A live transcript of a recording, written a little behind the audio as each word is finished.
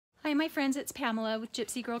Hi my friends, it's Pamela with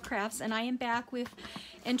Gypsy Girl Crafts, and I am back with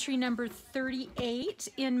entry number 38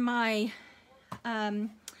 in my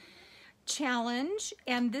challenge,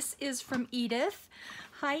 and this is from Edith.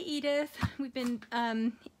 Hi Edith, we've been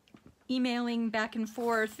emailing back and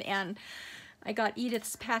forth, and I got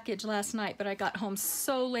Edith's package last night, but I got home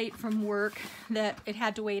so late from work that it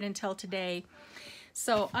had to wait until today.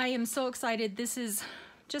 So I am so excited. This is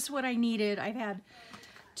just what I needed. I've had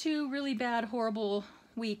 2 really bad, horrible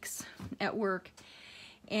weeks at work,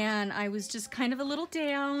 and I was just kind of a little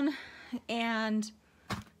down, and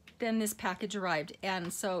then this package arrived,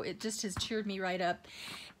 and so it just has cheered me right up.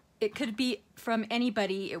 It could be from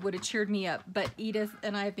anybody, it would have cheered me up, but Edith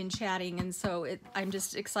and I have been chatting, and so I'm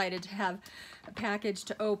just excited to have a package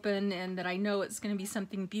to open, and that I know it's going to be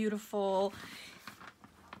something beautiful,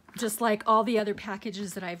 just like all the other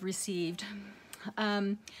packages that I've received.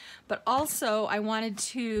 But also I wanted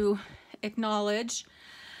to acknowledge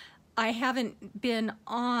I haven't been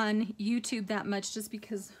on YouTube that much just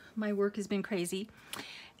because my work has been crazy.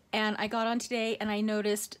 And I got on today and I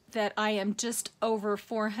noticed that I am just over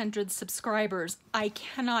 400 subscribers. I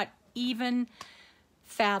cannot even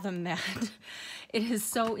fathom that. It is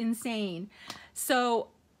so insane. So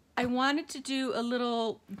I wanted to do a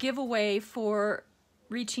little giveaway for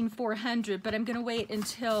reaching 400, but I'm gonna wait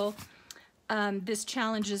until this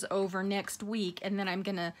challenge is over next week, and then I'm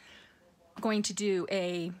going to do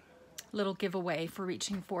a little giveaway for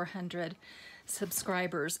reaching 400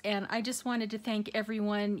 subscribers. And I just wanted to thank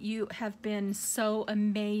everyone. You have been so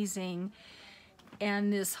amazing,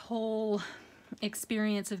 and this whole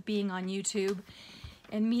experience of being on YouTube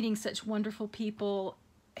and meeting such wonderful people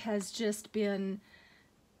has just been,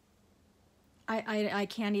 I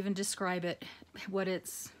can't even describe it,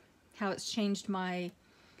 how it's changed my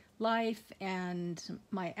life and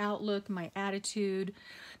my outlook, my attitude.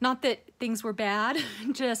 Not that things were bad,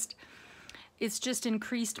 it's just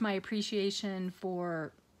increased my appreciation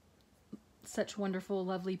for such wonderful,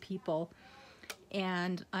 lovely people.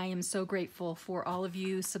 And I am so grateful for all of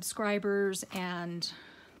you subscribers and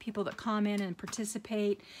people that comment and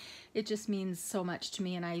participate. It just means so much to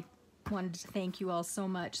me, and I wanted to thank you all so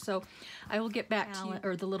much. So I will get back to you,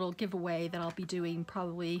 or the little giveaway that I'll be doing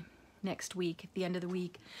probably next week, at the end of the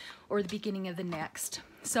week, or the beginning of the next.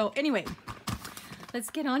 So anyway, let's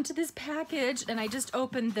get on to this package. And I just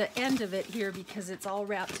opened the end of it here because it's all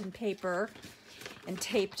wrapped in paper and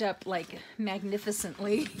taped up like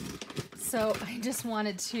magnificently. So I just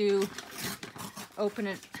wanted to open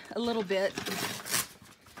it a little bit.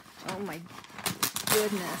 Oh my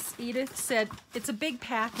goodness. Edith said it's a big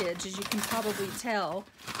package, as you can probably tell.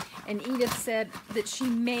 And Edith said that she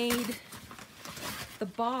made the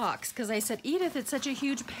box, because I said, Edith, it's such a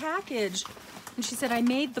huge package. And she said, I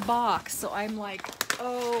made the box. So I'm like,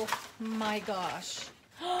 oh my gosh.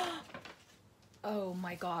 Oh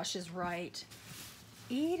my gosh is right.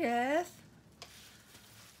 Edith.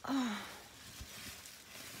 Oh,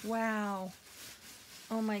 wow.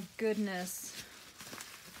 Oh my goodness.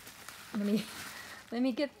 Let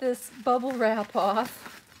me get this bubble wrap off.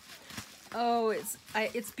 Oh,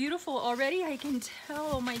 it's beautiful already. I can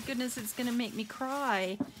tell. Oh my goodness, it's gonna make me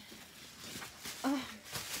cry. Oh.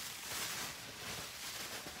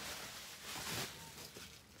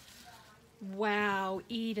 Wow,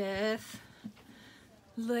 Edith.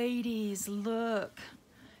 Ladies, look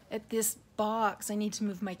at this box. I need to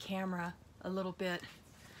move my camera a little bit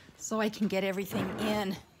so I can get everything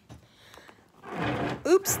in.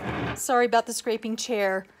 Oops, sorry about the scraping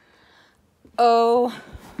chair. Oh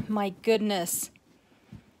my goodness.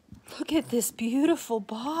 Look at this beautiful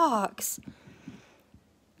box.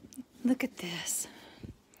 Look at this.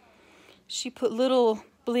 She put little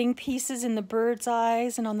bling pieces in the bird's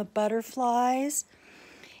eyes and on the butterflies.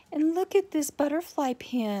 And look at this butterfly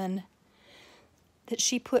pin that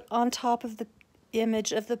she put on top of the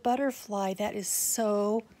image of the butterfly. That is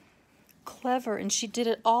so clever. And she did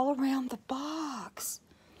it all around the box.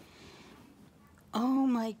 Oh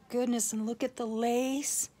my goodness, and look at the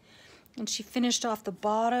lace. And she finished off the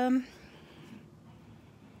bottom.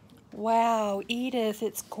 Wow, Edith,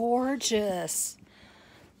 it's gorgeous.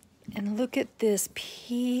 And look at this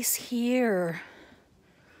piece here.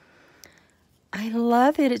 I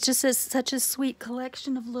love it. It's just such a sweet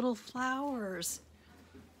collection of little flowers.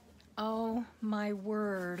 Oh my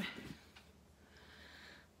word.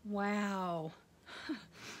 Wow.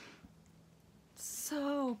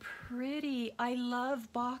 So pretty. I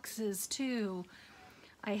love boxes too.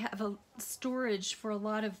 I have a storage for a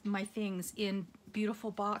lot of my things in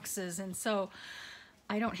beautiful boxes, and so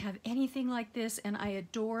I don't have anything like this, and I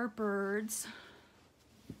adore birds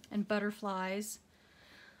and butterflies.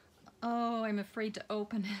 Oh, I'm afraid to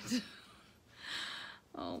open it.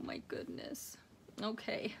 Oh my goodness.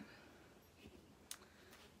 Okay.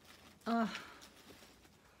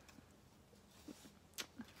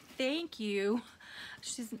 Thank you.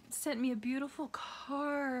 She's sent me a beautiful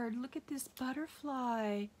card. Look at this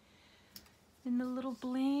butterfly and the little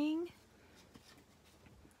bling.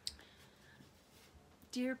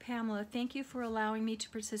 Dear Pamela, thank you for allowing me to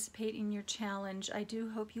participate in your challenge. I do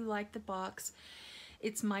hope you like the box.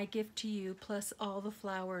 It's my gift to you, plus all the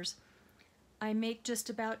flowers. I make just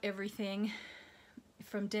about everything,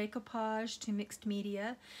 from decoupage to mixed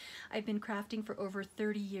media. I've been crafting for over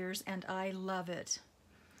 30 years and I love it.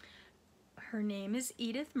 Her name is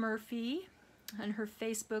Edith Murphy, and her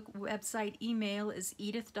Facebook website email is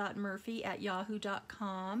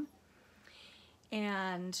edith.murphy@yahoo.com.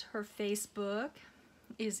 And her Facebook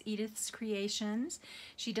is Edith's Creations.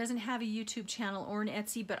 She doesn't have a YouTube channel or an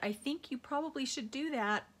Etsy, but I think you probably should do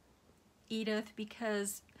that, Edith,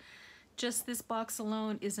 because just this box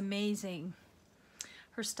alone is amazing.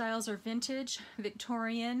 Her styles are vintage,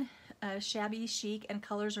 Victorian, shabby chic, and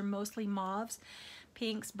colors are mostly mauves,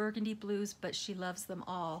 pinks, burgundy blues, but she loves them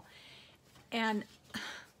all. And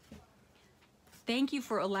thank you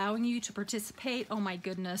for allowing you to participate. Oh my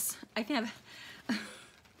goodness. I think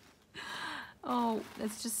oh,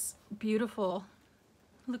 that's just beautiful.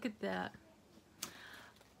 Look at that.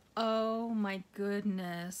 Oh my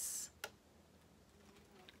goodness.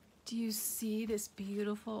 Do you see this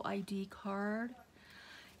beautiful ID card?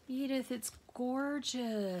 Edith, it's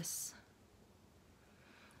gorgeous.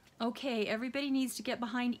 Okay, everybody needs to get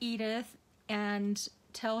behind Edith and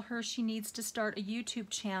tell her she needs to start a YouTube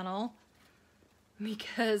channel,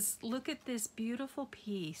 because look at this beautiful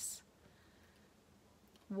piece.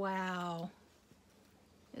 Wow.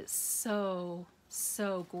 It's so,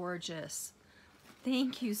 so gorgeous.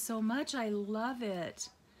 Thank you so much. I love it.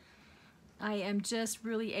 I am just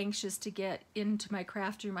really anxious to get into my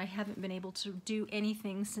craft room. I haven't been able to do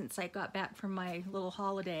anything since I got back from my little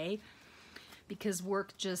holiday because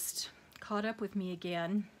work just caught up with me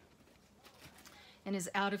again and is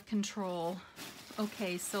out of control.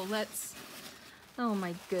 Okay, so let's, oh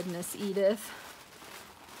my goodness, Edith.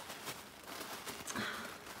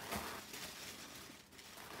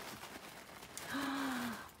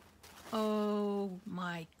 Oh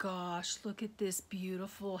my gosh, look at this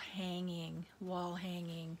beautiful hanging, wall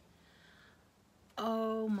hanging.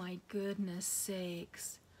 Oh my goodness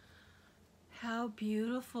sakes. How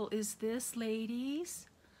beautiful is this, ladies?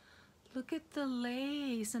 Look at the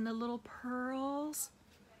lace and the little pearls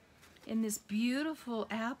in this beautiful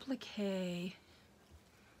applique.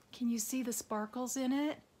 Can you see the sparkles in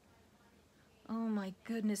it? Oh my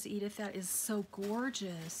goodness, Edith, that is so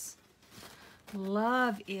gorgeous.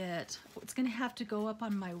 Love it. It's gonna have to go up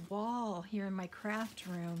on my wall here in my craft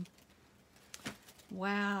room.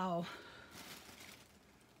 Wow.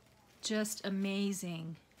 Just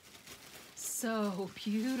amazing. So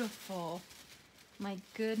beautiful. My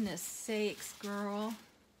goodness sakes, girl.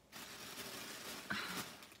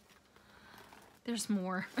 There's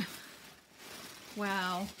more.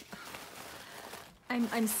 Wow.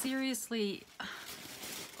 I'm seriously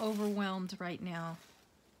overwhelmed right now.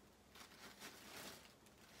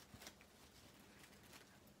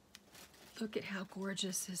 Look at how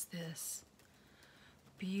gorgeous is this.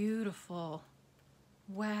 Beautiful.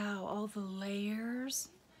 Wow, all the layers.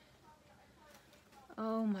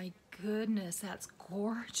 Oh my goodness, that's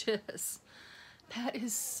gorgeous. That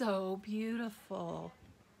is so beautiful.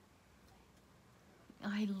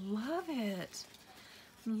 I love it.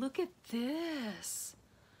 Look at this.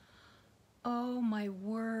 Oh my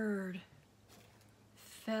word.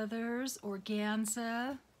 Feathers,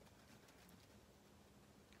 organza.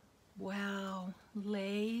 Wow,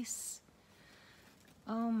 lace.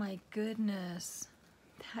 Oh my goodness.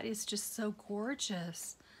 That is just so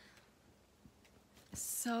gorgeous.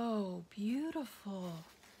 So beautiful.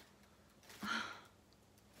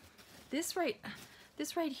 This right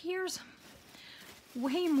here's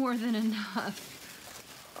way more than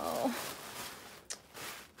enough. Oh.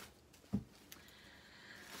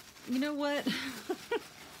 You know what?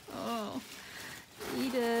 Oh,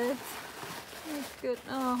 Edith. Oh, good.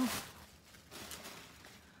 Oh.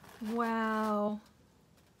 Wow.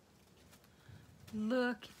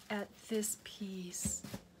 Look at this piece.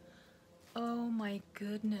 Oh my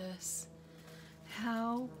goodness.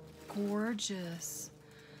 How gorgeous.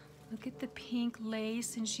 Look at the pink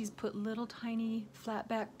lace, and she's put little tiny flat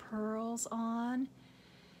back pearls on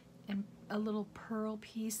and a little pearl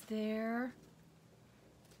piece there.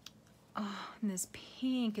 Oh, and this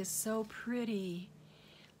pink is so pretty.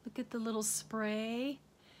 Look at the little spray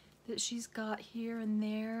that she's got here and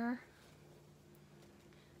there.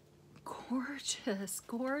 gorgeous,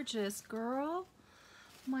 gorgeous, girl.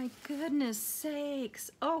 My goodness sakes.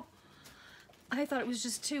 Oh, I thought it was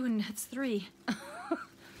just 2 and it's 3.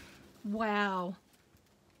 Wow.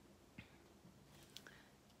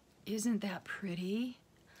 Isn't that pretty?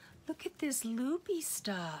 Look at this loopy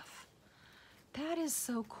stuff. That is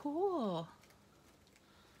so cool.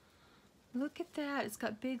 Look at that. It's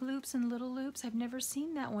got big loops and little loops. I've never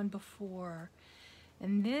seen that one before.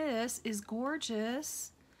 And this is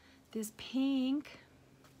gorgeous. This pink.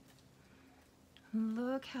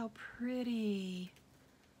 Look how pretty.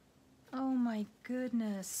 Oh my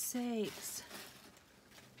goodness sakes.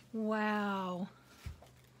 Wow.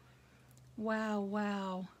 Wow,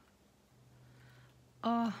 wow.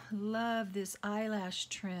 Oh, love this eyelash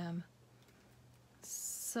trim.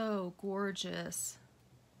 So gorgeous.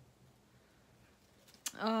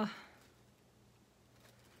 Oh,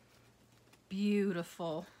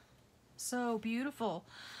 beautiful. So beautiful.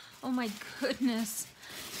 Oh my goodness.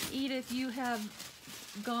 Edith, you have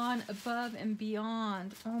gone above and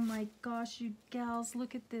beyond. Oh my gosh, you gals,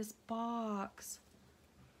 look at this box.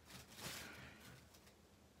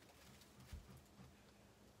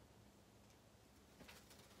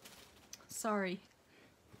 Sorry.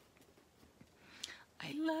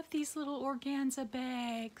 I love these little organza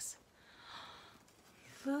bags.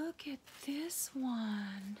 Look at this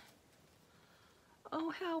one.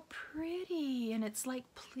 Oh, how pretty. And it's like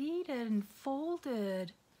pleated and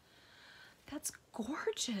folded. That's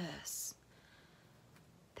gorgeous.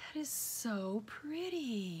 That is so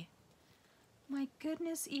pretty. My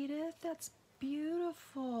goodness, Edith, that's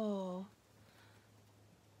beautiful.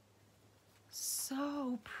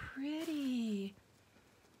 So pretty.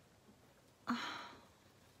 Oh,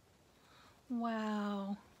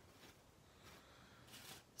 wow.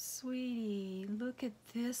 Sweetie, look at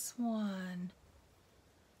this one.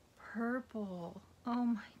 Purple. Oh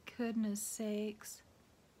my goodness sakes.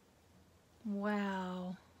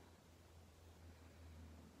 Wow.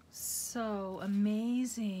 So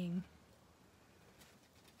amazing.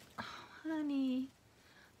 Oh, honey.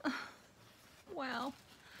 Oh, wow.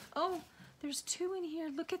 Oh, there's 2 in here.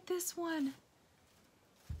 Look at this one.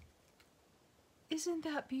 Isn't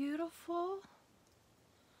that beautiful?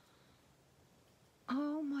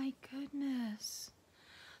 Oh my goodness.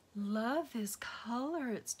 Love this color.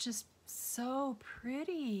 It's just so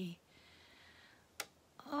pretty.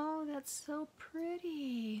 Oh, that's so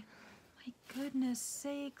pretty. My goodness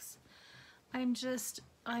sakes.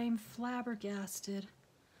 I'm flabbergasted.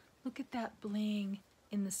 Look at that bling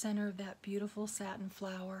in the center of that beautiful satin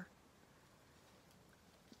flower.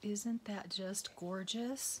 Isn't that just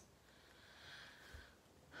gorgeous?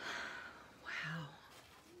 Wow.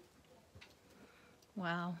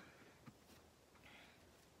 Wow.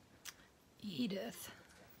 Edith.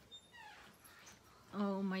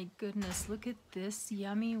 Oh my goodness, look at this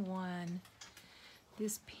yummy one.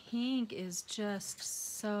 This pink is just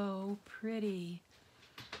so pretty.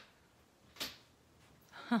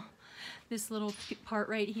 Huh. This little part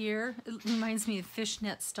right here, it reminds me of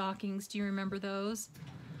fishnet stockings. Do you remember those?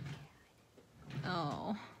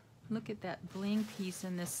 Oh, look at that bling piece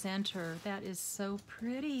in the center. That is so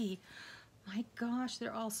pretty. My gosh,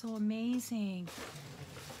 they're all so amazing.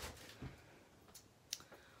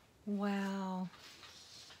 Wow.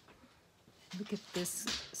 Look at this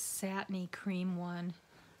satiny cream one.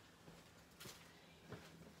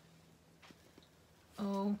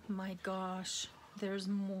 Oh my gosh, there's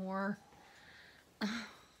more.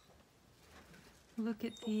 Look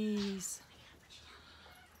at these.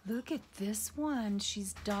 Look at this one.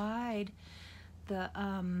 She's dyed the,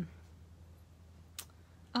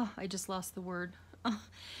 oh, I just lost the word.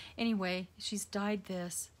 Anyway, she's dyed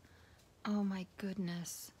this. Oh my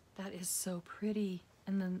goodness, that is so pretty.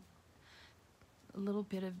 And then a little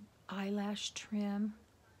bit of eyelash trim.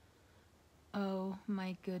 Oh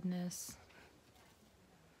my goodness.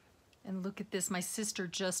 And look at this. My sister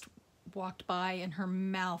just walked by and her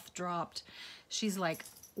mouth dropped. She's like,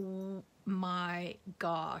 oh my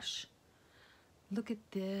gosh. Look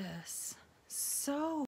at this. So